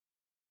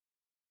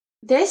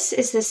This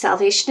is the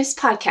Salvationist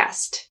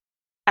podcast.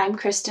 I'm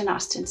Kristen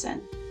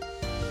Austenson.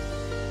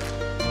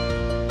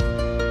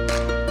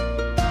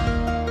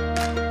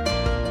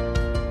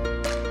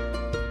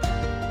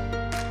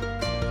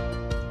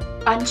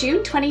 On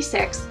June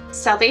 26th,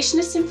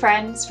 Salvationists and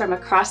friends from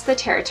across the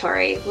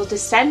territory will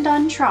descend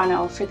on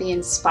Toronto for the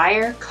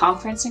Inspire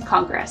Conference and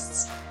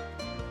Congress.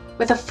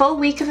 With a full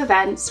week of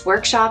events,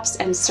 workshops,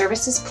 and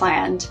services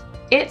planned,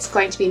 it's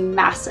going to be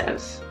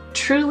massive,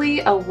 truly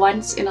a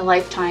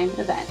once-in-a-lifetime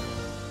event.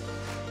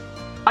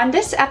 On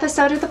this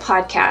episode of the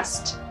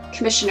podcast,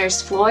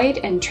 Commissioners Floyd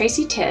and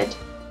Tracey Tidd,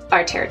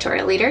 our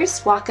territorial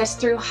leaders, walk us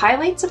through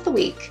highlights of the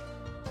week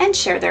and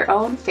share their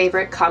own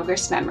favorite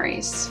Congress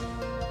memories.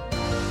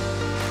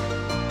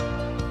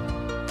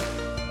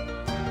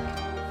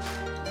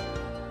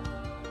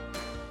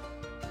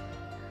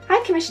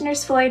 Hi,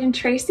 Commissioners Floyd and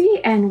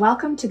Tracey, and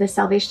welcome to the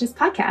Salvationist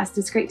podcast.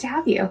 It's great to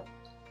have you.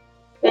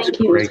 Thank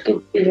you. It's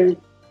good to be here.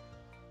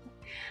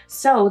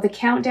 So the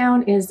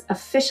countdown is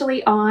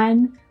officially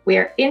on. We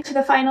are into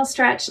the final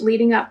stretch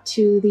leading up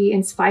to the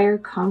Inspire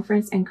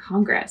Conference and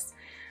Congress.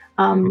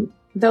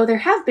 Though there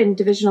have been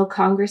divisional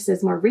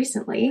congresses more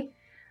recently,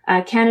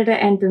 Canada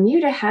and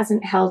Bermuda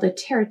hasn't held a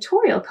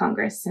territorial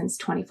congress since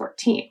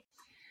 2014.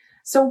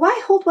 So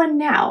why hold one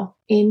now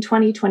in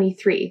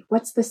 2023?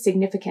 What's the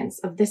significance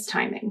of this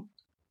timing?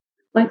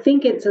 I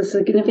think it's a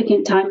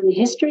significant time in the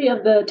history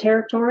of the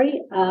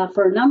territory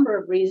for a number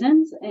of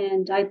reasons.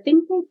 And I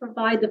think they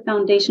provide the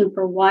foundation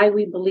for why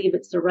we believe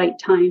it's the right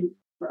time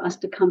for us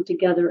to come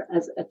together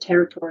as a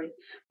territory.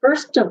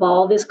 First of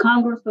all, this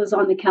Congress was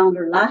on the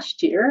calendar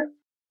last year,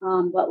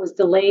 but was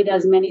delayed,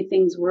 as many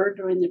things were,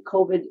 during the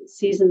COVID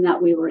season that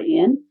we were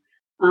in,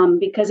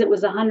 because it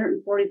was the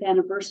 140th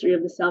anniversary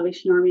of the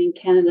Salvation Army in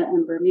Canada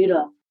and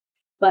Bermuda.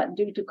 But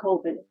due to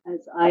COVID,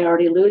 as I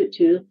already alluded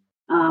to,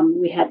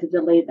 we had to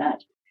delay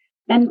that.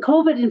 And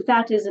COVID, in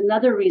fact, is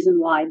another reason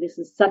why this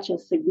is such a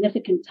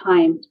significant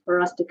time for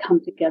us to come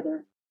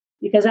together.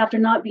 Because after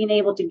not being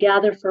able to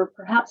gather for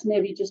perhaps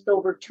maybe just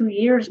over 2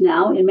 years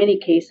now, in many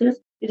cases,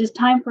 it is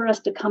time for us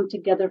to come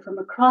together from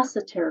across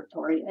the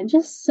territory and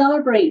just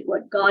celebrate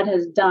what God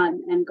has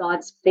done and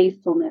God's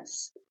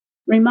faithfulness,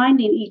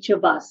 reminding each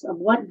of us of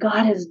what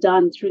God has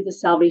done through the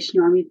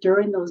Salvation Army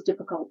during those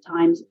difficult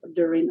times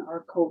during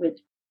our COVID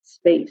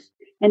space.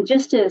 And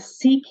just to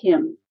seek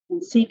Him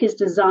and seek His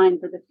design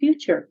for the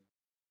future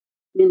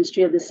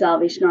ministry of the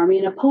Salvation Army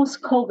in a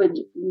post-COVID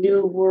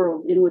new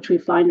world in which we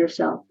find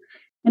ourselves.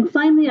 And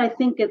finally, I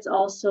think it's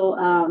also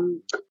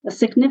a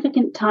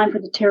significant time for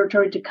the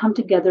territory to come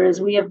together as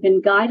we have been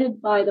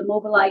guided by the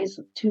Mobilize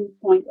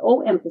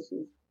 2.0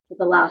 emphasis for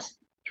the last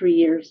 3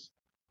 years,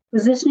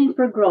 positioning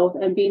for growth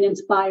and being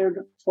inspired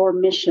for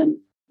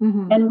mission.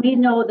 Mm-hmm. And we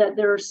know that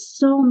there are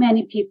so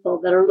many people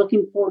that are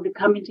looking forward to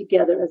coming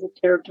together as a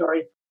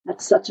territory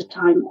at such a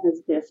time as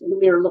this. And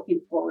we are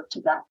looking forward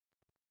to that.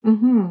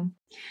 Mm-hmm.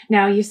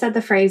 Now, you said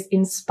the phrase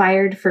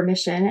inspired for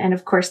mission. And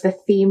of course, the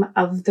theme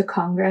of the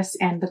Congress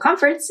and the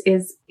conference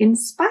is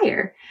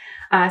inspire.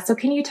 So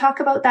can you talk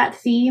about that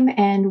theme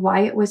and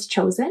why it was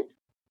chosen?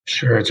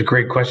 Sure. It's a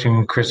great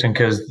question, Kristen,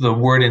 because the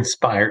word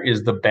inspire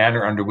is the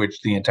banner under which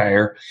the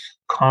entire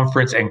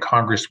conference and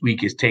Congress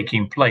week is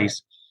taking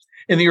place.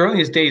 In the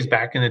earliest days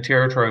back in the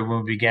territory,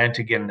 when we began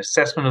to get an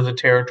assessment of the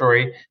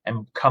territory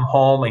and come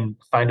home and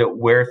find out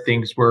where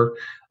things were,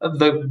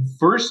 the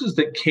verses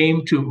that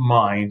came to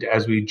mind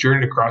as we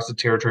journeyed across the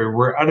territory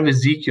were out of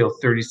Ezekiel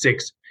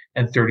 36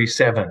 and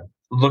 37,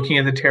 looking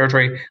at the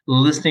territory,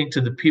 listening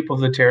to the people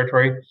of the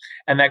territory,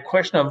 and that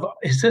question of,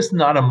 is this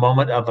not a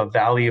moment of a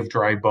valley of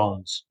dry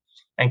bones?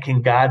 And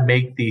can God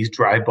make these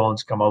dry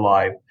bones come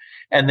alive?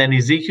 And then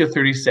Ezekiel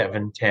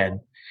 37:10,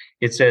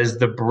 it says,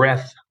 the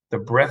breath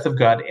of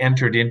God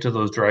entered into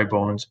those dry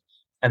bones,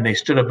 and they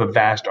stood up a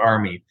vast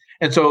army.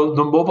 And so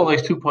the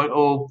Mobilize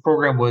 2.0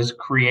 program was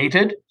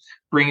created,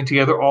 bringing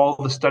together all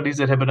the studies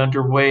that have been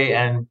underway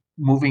and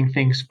moving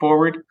things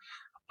forward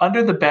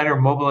under the banner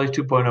Mobilize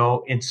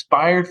 2.0,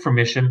 inspired for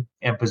mission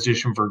and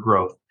position for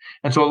growth.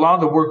 And so a lot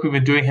of the work we've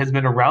been doing has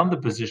been around the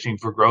positioning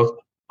for growth,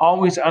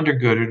 always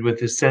undergirded with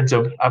this sense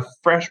of a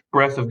fresh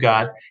breath of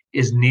God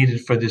is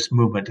needed for this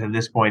movement at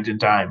this point in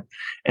time.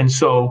 And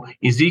so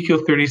Ezekiel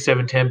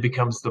 37:10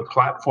 becomes the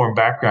platform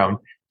background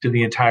to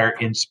the entire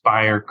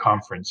Inspire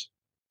conference.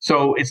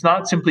 So it's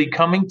not simply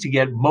coming to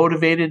get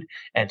motivated,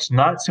 and it's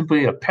not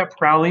simply a pep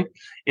rally.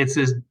 It's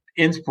this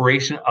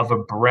inspiration of a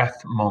breath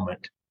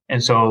moment.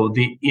 And so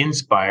the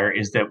Inspire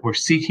is that we're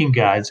seeking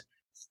God's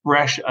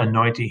fresh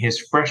anointing, His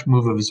fresh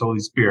move of His Holy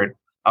Spirit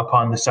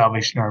upon the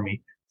Salvation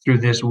Army through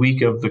this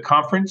week of the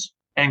conference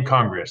and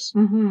Congress.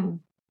 Mm-hmm.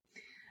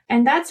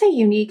 And that's a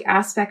unique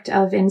aspect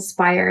of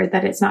Inspire,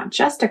 that it's not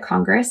just a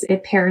Congress,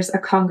 it pairs a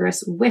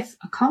Congress with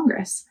a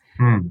Congress.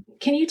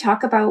 Can you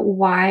talk about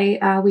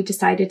why we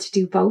decided to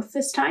do both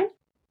this time?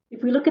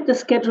 If we look at the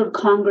scheduled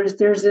Congress,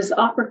 there's this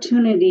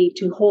opportunity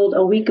to hold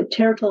a week of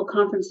territorial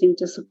conferencing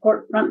to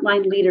support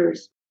frontline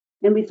leaders.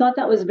 And we thought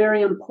that was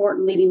very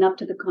important leading up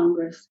to the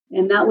Congress.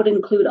 And that would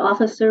include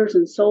officers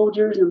and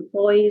soldiers,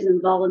 employees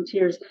and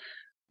volunteers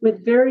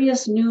with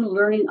various new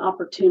learning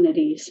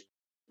opportunities.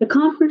 The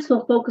conference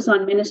will focus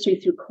on ministry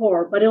through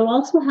core, but it will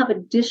also have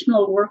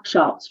additional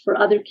workshops for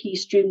other key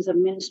streams of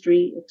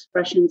ministry,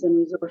 expressions,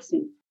 and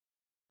resourcing.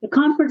 The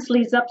conference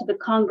leads up to the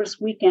Congress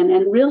weekend,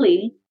 and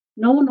really,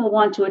 no one will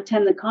want to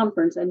attend the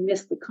conference and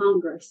miss the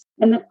Congress.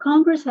 And the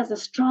Congress has a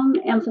strong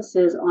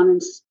emphasis on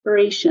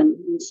inspiration,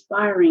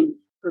 inspiring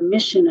for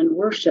mission and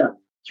worship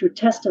through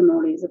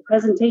testimonies, a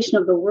presentation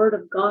of the Word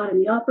of God,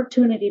 and the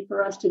opportunity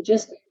for us to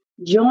just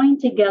join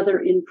together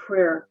in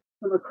prayer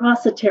from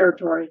across the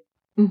territory.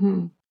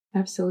 Mm-hmm.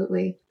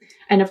 Absolutely.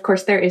 And of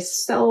course, there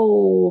is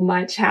so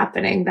much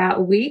happening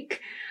that week.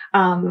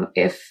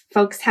 If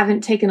folks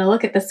haven't taken a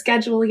look at the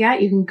schedule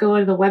yet, you can go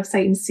to the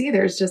website and see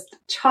there's just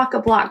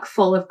chock-a-block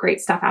full of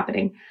great stuff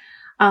happening.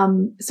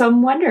 So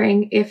I'm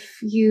wondering if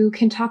you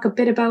can talk a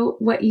bit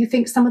about what you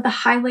think some of the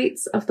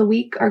highlights of the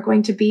week are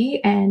going to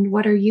be, and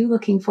what are you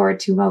looking forward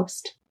to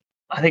most?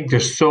 I think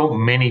there's so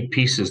many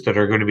pieces that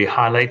are going to be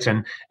highlights.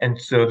 And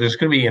so there's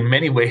going to be, in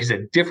many ways,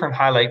 a different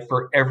highlight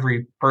for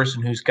every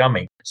person who's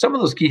coming. Some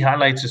of those key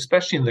highlights,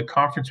 especially in the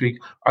conference week,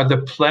 are the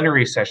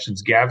plenary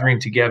sessions, gathering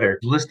together,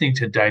 listening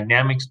to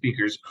dynamic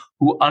speakers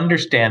who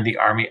understand the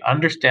Army,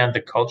 understand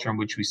the culture in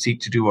which we seek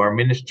to do our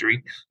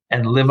ministry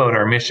and live out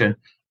our mission.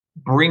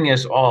 Bring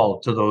us all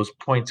to those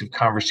points of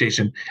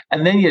conversation.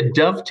 And then you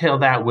dovetail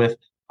that with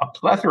a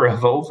plethora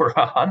of over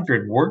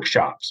 100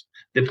 workshops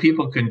that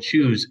people can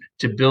choose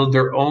to build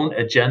their own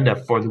agenda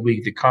for the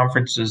week. The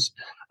conference's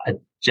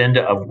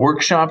agenda of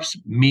workshops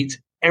meets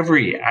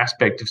every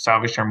aspect of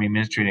Salvation Army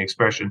ministry and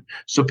expression,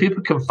 so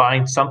people can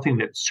find something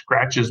that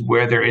scratches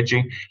where they're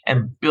itching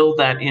and build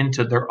that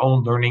into their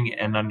own learning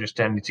and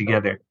understanding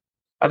together.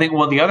 I think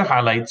one of the other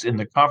highlights in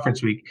the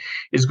conference week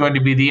is going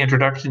to be the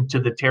introduction to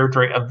the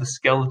territory of the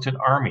Skeleton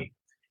Army.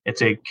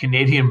 It's a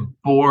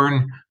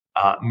Canadian-born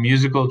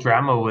musical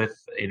drama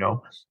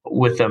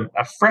with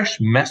a fresh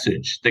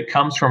message that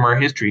comes from our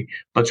history,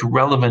 but's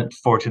relevant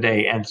for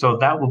today. And so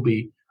that will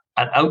be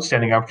an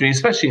outstanding opportunity,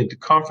 especially if the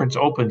conference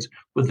opens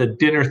with a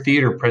dinner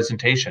theater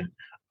presentation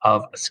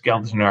of a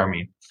Skeleton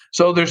Army.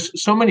 So there's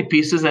so many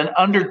pieces, and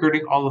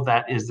undergirding all of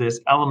that is this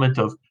element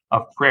of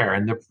prayer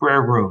and the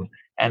prayer room,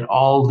 and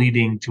all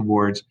leading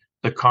towards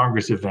the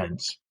Congress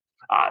events.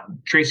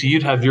 Tracey,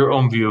 you'd have your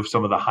own view of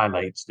some of the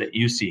highlights that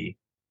you see.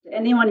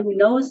 Anyone who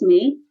knows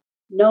me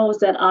knows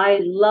that I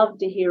love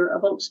to hear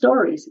about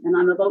stories, and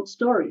I'm about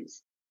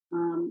stories,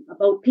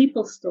 about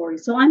people's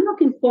stories. So I'm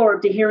looking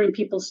forward to hearing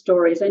people's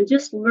stories and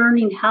just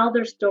learning how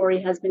their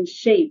story has been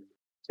shaped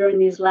during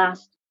these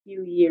last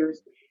few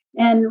years,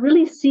 and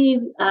really see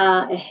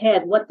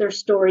ahead what their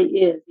story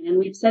is. And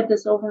we've said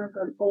this over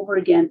and over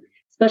again,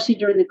 especially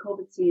during the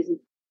COVID season.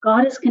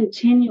 God is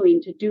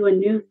continuing to do a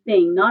new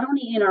thing, not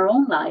only in our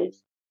own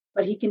lives,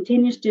 but he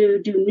continues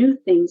to do new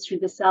things through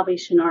the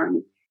Salvation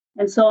Army.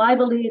 And so I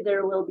believe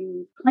there will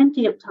be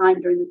plenty of time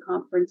during the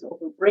conference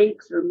over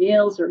breaks or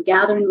meals or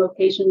gathering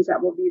locations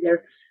that will be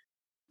there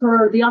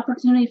for the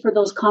opportunity for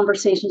those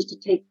conversations to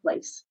take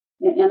place.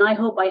 And I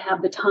hope I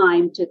have the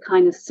time to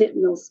kind of sit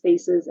in those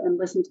spaces and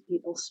listen to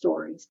people's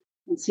stories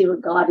and see what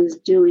God is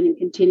doing and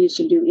continues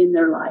to do in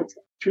their lives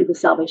through the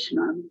Salvation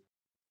Army.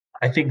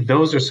 I think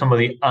those are some of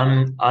the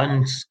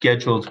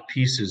unscheduled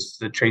pieces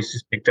that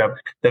Tracey's picked up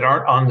that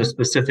aren't on the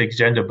specific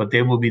agenda, but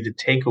they will be the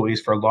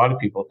takeaways for a lot of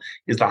people,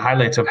 is the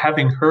highlights of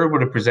having heard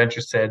what a presenter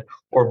said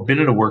or been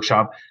at a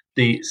workshop,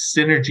 the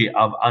synergy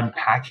of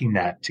unpacking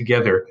that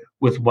together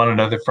with one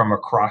another from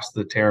across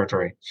the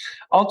territory.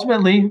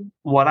 Ultimately,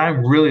 what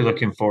I'm really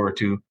looking forward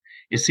to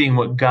is seeing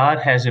what God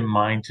has in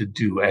mind to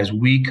do as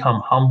we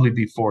come humbly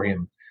before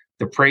him,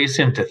 to praise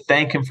him, to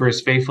thank him for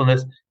his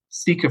faithfulness,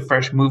 seek a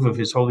fresh move of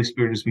his Holy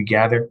Spirit as we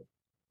gather,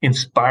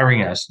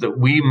 inspiring us that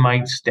we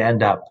might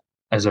stand up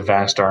as a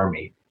vast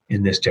army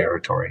in this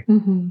territory.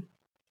 Mm-hmm.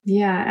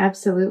 Yeah,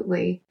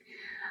 absolutely.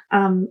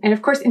 And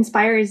of course,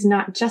 Inspire is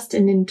not just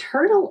an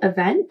internal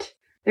event.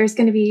 There's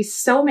going to be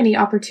so many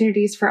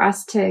opportunities for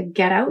us to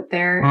get out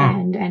there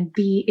and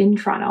be in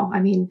Toronto. I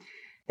mean,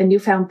 the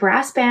newfound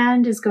brass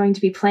band is going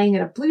to be playing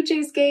at a Blue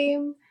Jays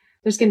game.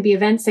 There's going to be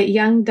events at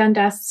Yonge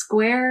Dundas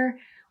Square,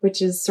 which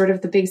is sort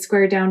of the big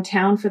square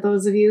downtown for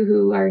those of you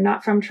who are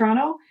not from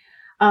Toronto.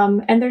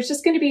 And there's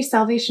just going to be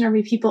Salvation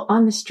Army people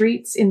on the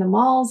streets, in the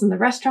malls, and the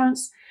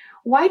restaurants.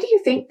 Why do you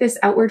think this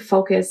outward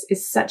focus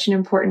is such an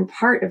important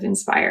part of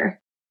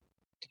Inspire?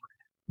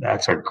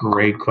 That's a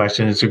great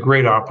question. It's a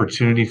great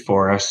opportunity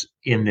for us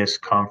in this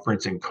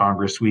conference and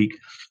Congress week.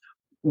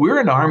 We're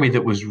an army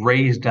that was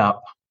raised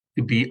up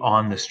to be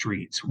on the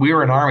streets. We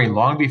were an army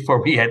long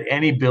before we had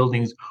any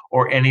buildings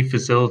or any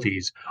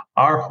facilities.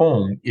 Our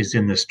home is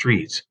in the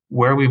streets.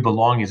 Where we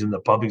belong is in the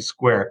public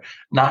square,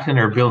 not in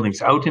our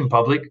buildings, out in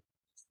public,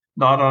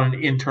 not on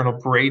an internal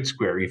parade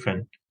square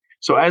even.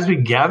 So as we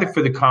gather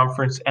for the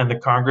conference and the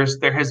Congress,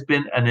 there has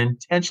been an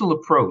intentional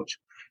approach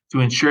to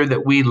ensure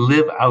that we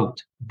live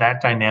out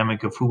that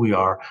dynamic of who we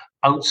are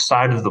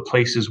outside of the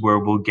places where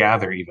we'll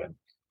gather even.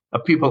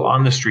 of people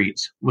on the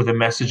streets with a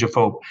message of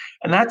hope.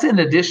 And that's in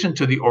addition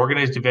to the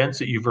organized events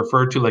that you've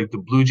referred to, like the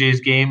Blue Jays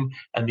game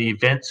and the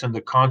events and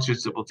the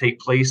concerts that will take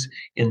place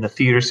in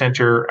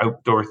the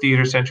outdoor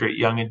theater center at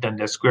Yonge and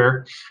Dundas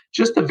Square.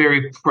 Just the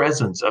very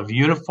presence of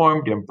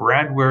uniformed and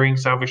brand-wearing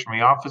Salvation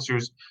Army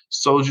officers,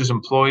 soldiers,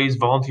 employees,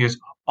 volunteers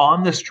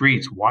on the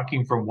streets,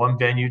 walking from one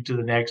venue to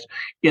the next,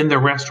 in the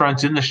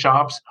restaurants, in the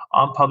shops,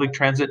 on public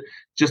transit,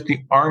 just the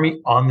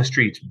army on the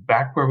streets,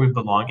 back where we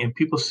belong, and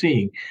people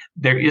seeing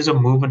there is a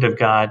movement of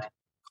God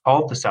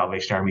called the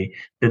Salvation Army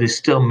that is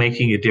still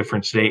making a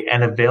difference today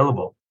and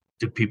available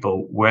to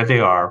people where they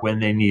are when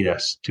they need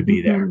us to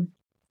be there.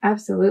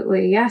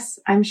 Absolutely. Yes.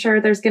 I'm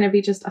sure there's going to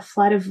be just a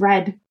flood of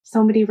red,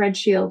 so many red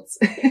shields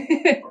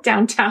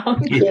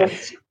downtown.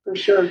 Yes, for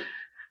sure.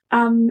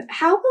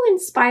 How will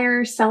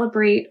Inspire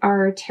celebrate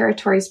our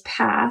territory's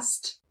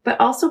past, but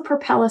also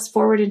propel us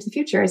forward into the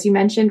future? As you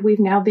mentioned, we've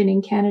now been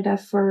in Canada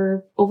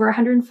for over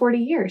 140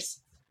 years.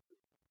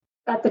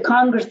 At the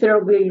Congress, there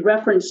will be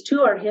reference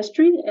to our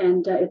history.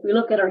 And if we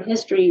look at our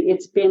history,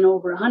 it's been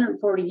over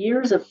 140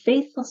 years of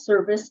faithful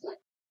service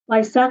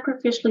by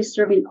sacrificially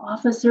serving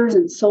officers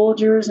and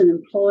soldiers and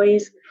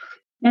employees.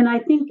 And I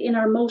think in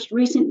our most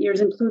recent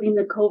years, including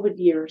the COVID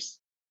years,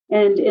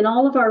 and in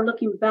all of our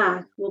looking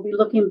back, we'll be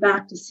looking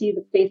back to see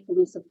the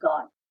faithfulness of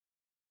God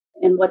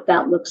and what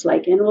that looks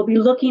like. And we'll be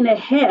looking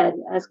ahead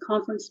as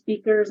conference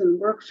speakers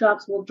and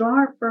workshops will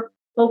draw our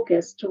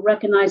focus to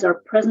recognize our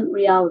present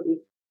reality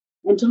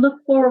and to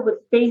look forward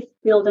with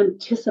faith-filled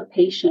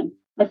anticipation.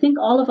 I think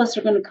all of us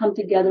are going to come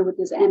together with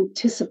this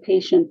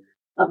anticipation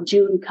of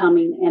June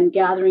coming and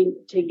gathering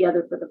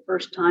together for the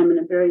first time in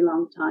a very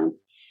long time.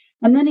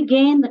 And then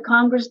again, the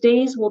Congress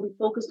days will be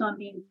focused on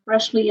being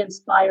freshly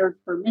inspired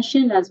for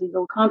mission as we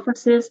go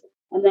conferences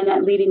and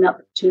then leading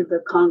up to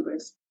the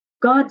Congress.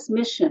 God's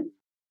mission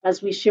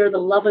as we share the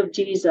love of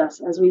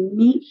Jesus, as we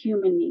meet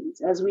human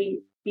needs, as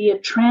we be a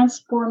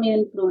transforming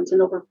influence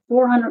in over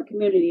 400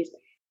 communities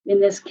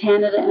in this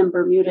Canada and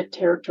Bermuda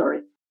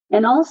territory.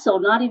 And also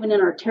not even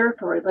in our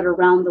territory, but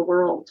around the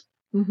world.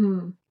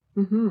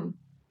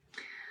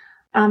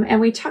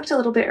 And we talked a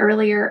little bit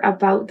earlier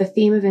about the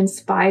theme of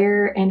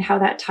Inspire and how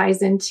that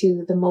ties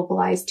into the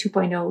Mobilize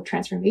 2.0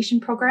 transformation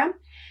program.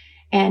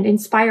 And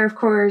Inspire, of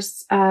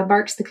course,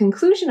 marks the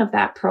conclusion of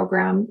that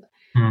program.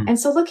 And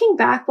so looking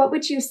back, what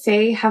would you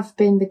say have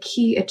been the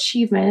key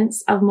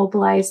achievements of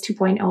Mobilize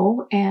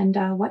 2.0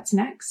 and what's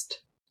next?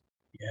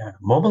 Yeah,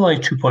 Mobilize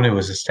 2.0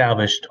 was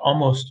established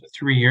almost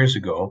 3 years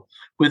ago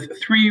with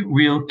three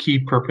real key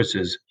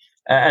purposes.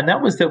 And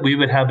that was that we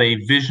would have a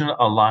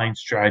vision-aligned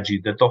strategy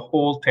that the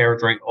whole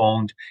territory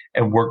owned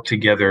and worked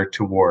together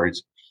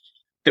towards,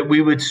 that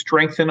we would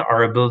strengthen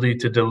our ability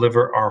to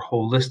deliver our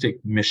holistic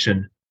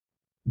mission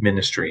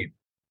ministry,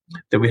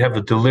 that we have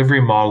a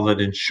delivery model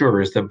that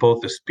ensures that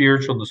both the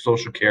spiritual and the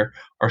social care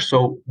are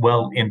so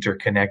well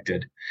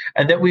interconnected,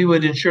 and that we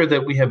would ensure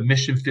that we have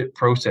mission-fit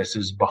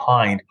processes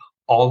behind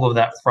all of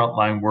that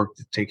frontline work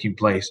that's taking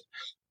place.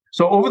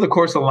 So over the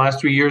course of the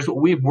last 3 years,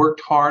 we've worked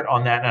hard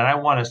on that. And I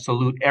want to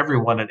salute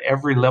everyone at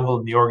every level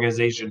in the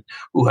organization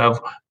who have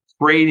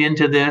prayed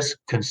into this,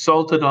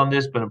 consulted on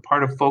this, been a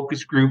part of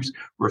focus groups,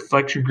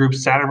 reflection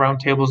groups, sat around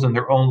tables in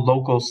their own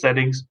local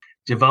settings,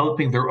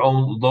 developing their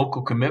own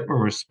local commitment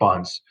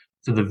response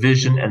to the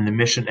vision and the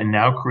mission, and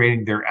now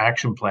creating their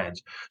action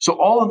plans. So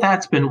all of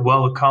that's been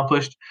well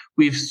accomplished.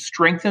 We've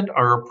strengthened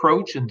our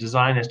approach and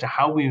design as to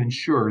how we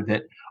ensure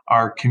that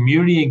our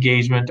community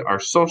engagement, our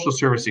social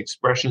service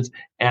expressions,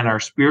 and our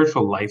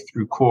spiritual life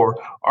through CORE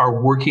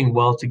are working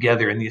well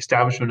together in the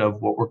establishment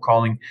of what we're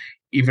calling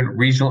even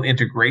regional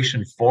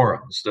integration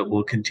forums that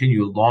will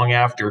continue long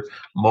after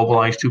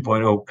Mobilize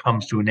 2.0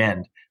 comes to an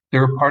end.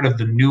 They're a part of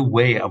the new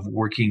way of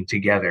working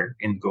together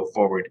and go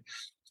forward.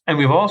 And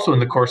we've also, in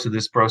the course of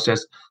this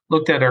process,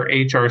 looked at our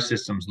HR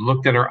systems,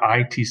 looked at our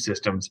IT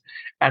systems.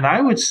 And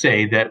I would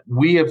say that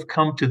we have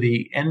come to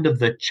the end of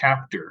the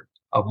chapter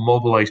of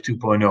Mobilize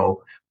 2.0.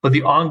 But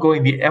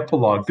the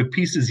epilogue, the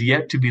pieces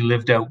yet to be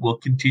lived out will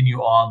continue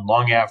on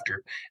long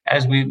after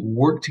as we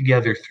work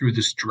together through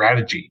the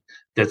strategy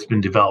that's been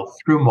developed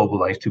through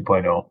Mobilize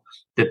 2.0,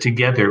 that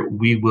together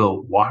we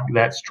will walk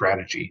that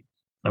strategy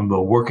and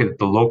we'll work at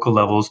the local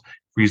levels,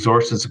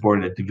 resource and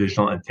support at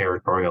divisional and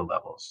territorial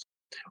levels.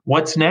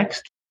 What's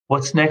next?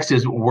 What's next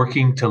is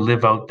working to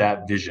live out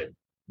that vision,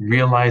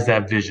 realize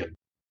that vision,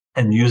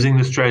 and using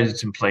the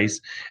strategies in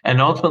place, and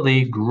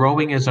ultimately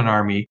growing as an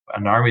army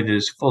that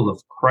is full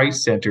of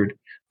Christ-centered,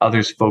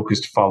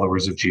 others-focused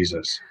followers of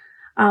Jesus.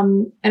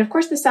 And of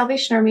course, the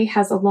Salvation Army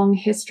has a long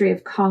history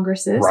of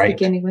congresses,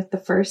 beginning with the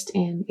first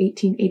in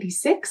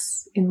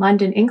 1886 in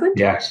London, England.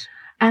 Yes.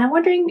 And I'm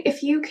wondering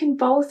if you can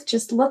both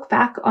just look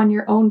back on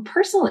your own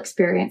personal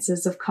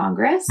experiences of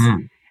Congress,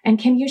 and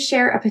can you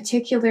share a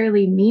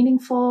particularly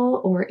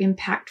meaningful or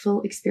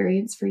impactful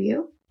experience for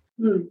you?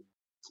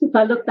 If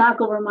I look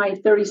back over my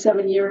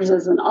 37 years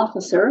as an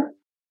officer,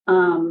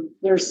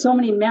 there's so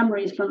many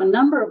memories from a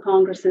number of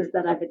congresses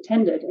that I've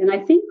attended. And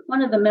I think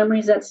one of the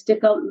memories that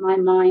stick out in my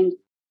mind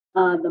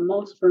the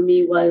most for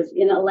me was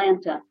in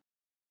Atlanta.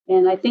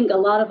 And I think a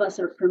lot of us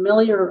are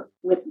familiar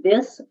with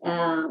this,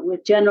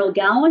 with General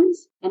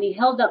Gowans, and he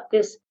held up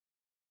this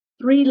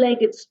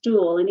three-legged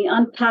stool and he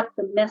unpacked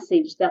the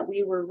message that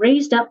we were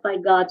raised up by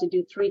God to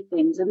do three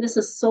things. And this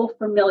is so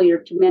familiar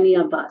to many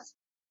of us: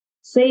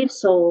 save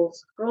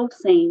souls, grow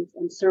saints,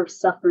 and serve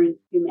suffering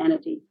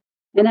humanity.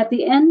 And at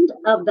the end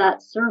of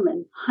that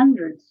sermon,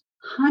 hundreds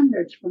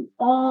from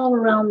all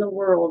around the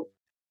world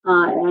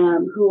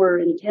who were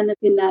intended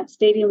in that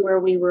stadium where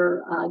we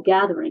were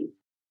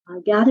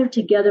gathered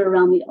together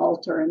around the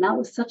altar. And that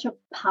was such a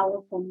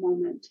powerful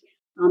moment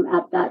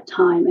at that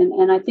time.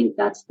 And I think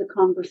that's the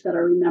Congress that I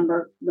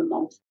remember the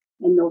most.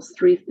 And those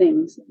three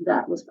things,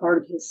 that was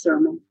part of his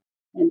sermon.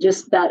 And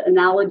just that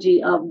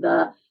analogy of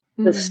the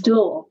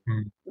stool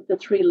with the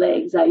three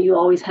legs that you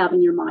always have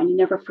in your mind. You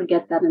never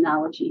forget that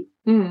analogy.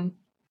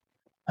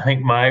 I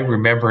think my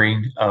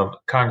remembering of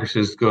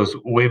Congresses goes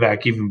way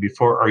back even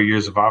before our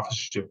years of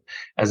officership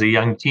as a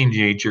young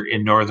teenager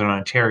in Northern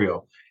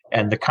Ontario.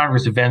 And the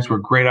Congress events were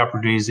great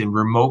opportunities in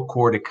remote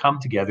core to come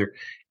together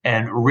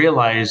and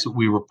realize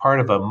we were part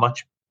of a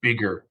much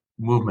bigger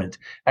movement.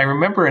 I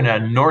remember in a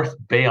North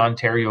Bay,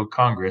 Ontario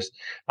Congress,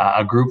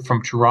 a group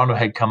from Toronto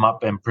had come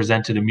up and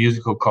presented a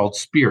musical called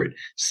Spirit,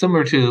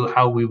 similar to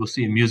how we will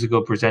see a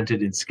musical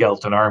presented in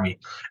Skeleton Army.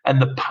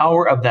 And the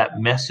power of that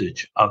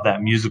message of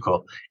that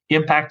musical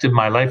impacted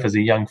my life as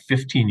a young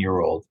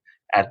 15-year-old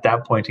at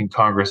that point in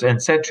Congress,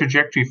 and set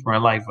trajectory for my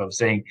life of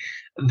saying,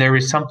 there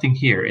is something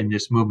here in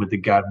this movement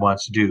that God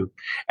wants to do.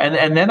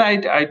 And then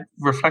I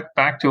reflect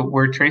back to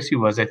where Tracey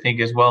was, I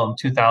think, as well in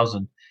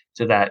 2000,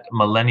 to that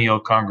Millennial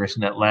Congress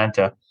in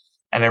Atlanta.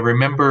 And I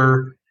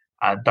remember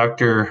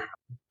Dr.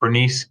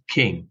 Bernice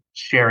King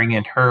sharing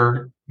in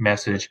her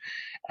message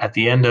at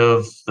the end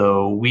of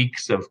the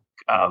weeks of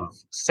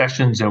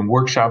sessions and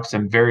workshops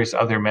and various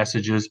other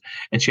messages.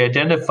 And she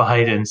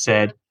identified and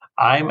said,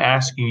 I'm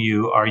asking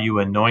you, are you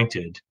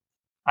anointed?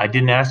 I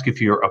didn't ask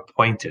if you're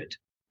appointed.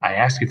 I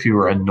asked if you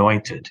were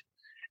anointed.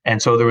 And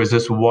so there was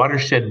this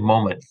watershed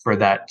moment for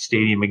that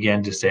stadium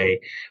again to say,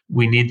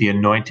 we need the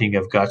anointing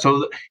of God.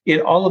 So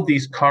in all of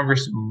these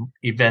Congress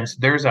events,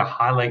 there's a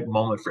highlight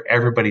moment for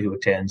everybody who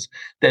attends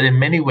that in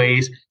many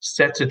ways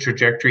sets a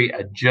trajectory,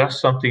 adjusts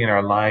something in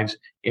our lives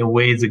in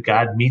ways that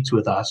God meets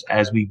with us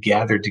as we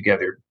gather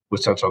together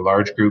with such a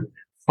large group,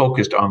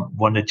 focused on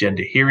one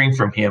agenda, hearing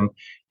from him,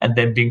 and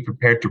then being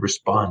prepared to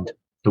respond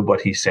to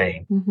what he's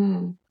saying.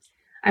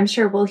 I'm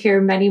sure we'll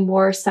hear many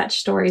more such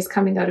stories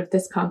coming out of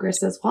this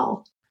Congress as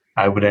well.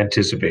 I would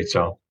anticipate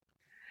so.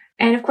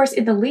 And of course,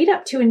 in the lead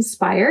up to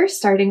Inspire,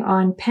 starting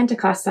on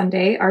Pentecost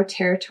Sunday, our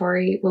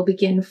territory will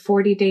begin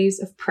 40 days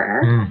of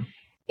prayer.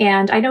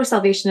 And I know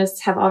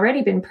Salvationists have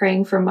already been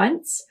praying for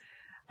months.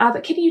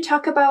 But can you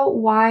talk about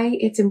why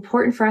it's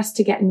important for us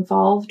to get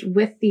involved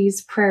with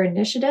these prayer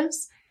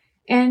initiatives?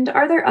 And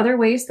are there other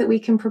ways that we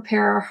can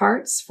prepare our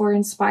hearts for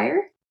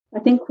Inspire? I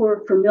think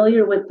we're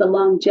familiar with the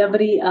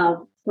longevity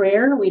of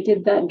prayer. We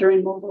did that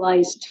during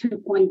Mobilize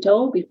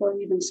 2.0. Before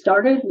we even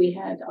started, we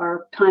had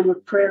our time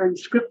of prayer and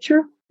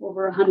scripture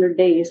over 100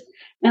 days.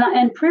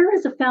 And prayer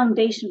is a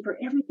foundation for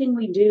everything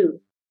we do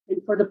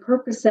and for the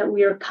purpose that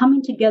we are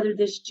coming together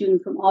this June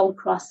from all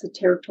across the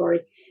territory.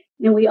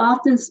 And we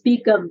often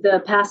speak of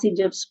the passage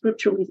of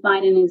scripture we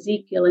find in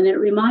Ezekiel, and it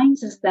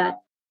reminds us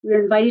that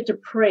we're invited to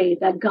pray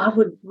that God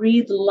would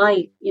breathe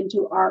life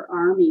into our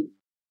army.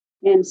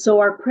 And so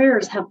our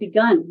prayers have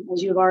begun,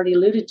 as you've already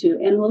alluded to,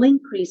 and will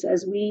increase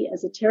as we,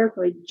 as a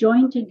territory,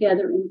 join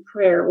together in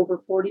prayer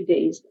over 40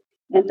 days,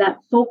 and that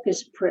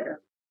focused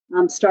prayer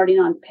starting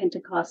on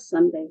Pentecost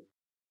Sunday.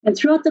 And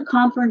throughout the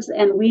conference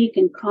and week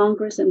and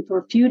Congress, and for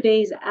a few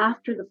days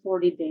after the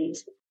 40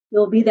 days,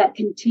 there will be that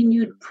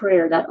continued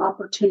prayer, that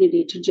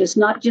opportunity to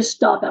not just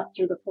stop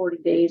after the 40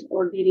 days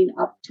or leading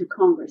up to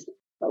Congress,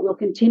 but we'll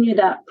continue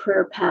that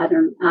prayer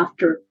pattern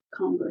after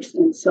Congress.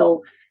 And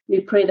so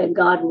we pray that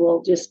God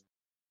will just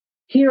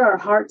hear our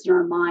hearts and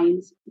our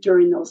minds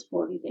during those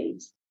 40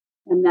 days,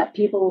 and that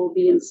people will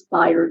be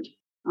inspired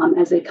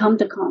as they come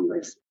to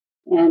Congress,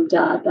 and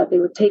that they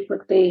would take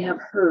what they have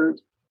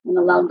heard and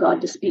allow God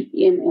to speak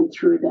in and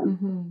through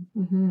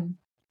them.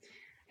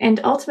 And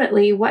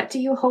ultimately, what do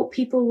you hope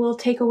people will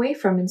take away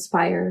from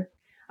Inspire?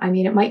 I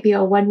mean, it might be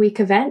a one-week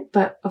event,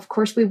 but of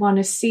course we want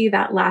to see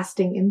that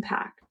lasting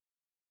impact.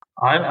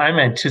 I'm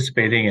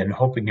anticipating and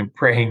hoping and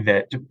praying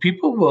that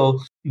people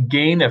will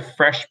gain a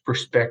fresh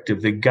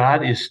perspective that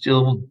God is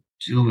still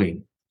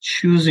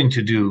choosing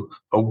to do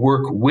a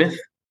work with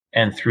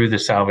and through the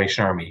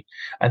Salvation Army.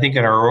 I think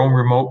in our own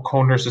remote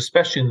corners,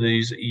 especially in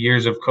these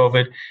years of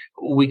COVID,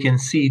 we can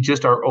see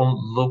just our own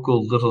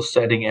local little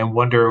setting and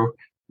wonder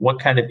what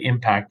kind of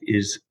impact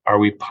are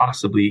we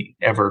possibly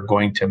ever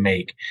going to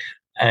make.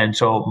 And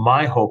so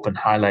my hope and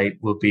highlight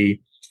will be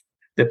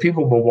that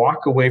people will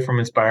walk away from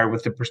Inspire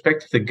with the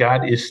perspective that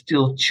God is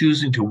still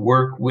choosing to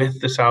work with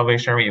the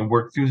Salvation Army and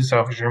work through the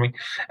Salvation Army.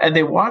 And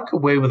they walk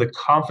away with a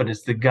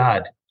confidence that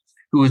God,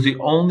 who is the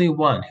only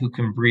one who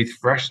can breathe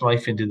fresh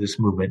life into this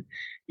movement,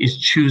 is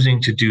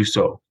choosing to do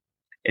so.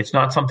 It's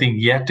not something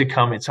yet to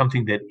come. It's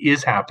something that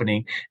is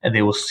happening, and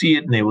they will see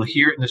it and they will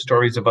hear it in the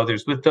stories of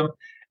others with them.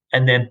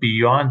 And then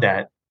beyond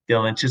that,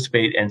 they'll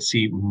anticipate and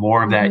see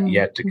more of that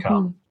yet to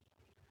come.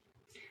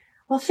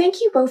 Well,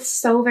 thank you both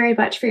so very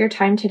much for your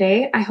time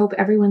today. I hope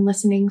everyone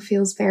listening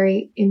feels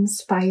very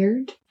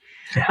inspired.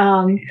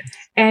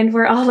 And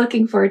we're all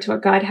looking forward to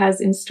what God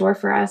has in store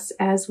for us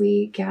as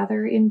we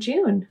gather in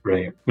June.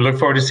 Right. We look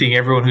forward to seeing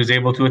everyone who's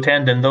able to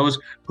attend, and those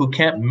who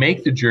can't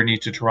make the journey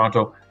to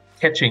Toronto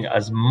catching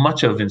as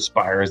much of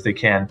Inspire as they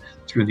can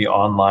through the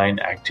online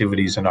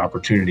activities and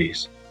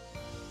opportunities.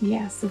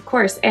 Yes, of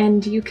course.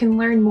 And you can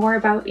learn more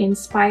about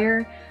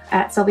Inspire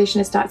at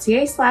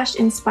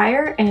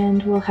Salvationist.ca/inspire,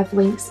 and we'll have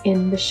links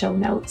in the show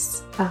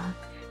notes.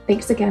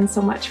 Thanks again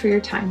so much for your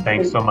time.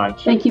 Thanks so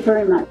much. Thank you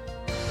very much.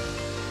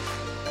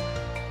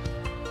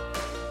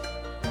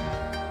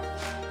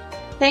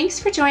 Thanks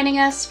for joining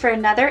us for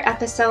another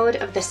episode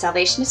of the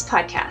Salvationist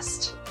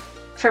Podcast.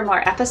 For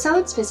more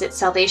episodes, visit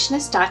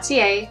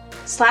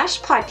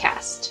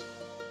Salvationist.ca/podcast.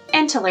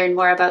 And to learn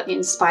more about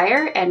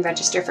Inspire and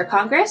register for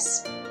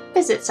Congress,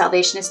 visit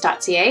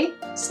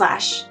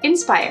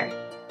Salvationist.ca/inspire.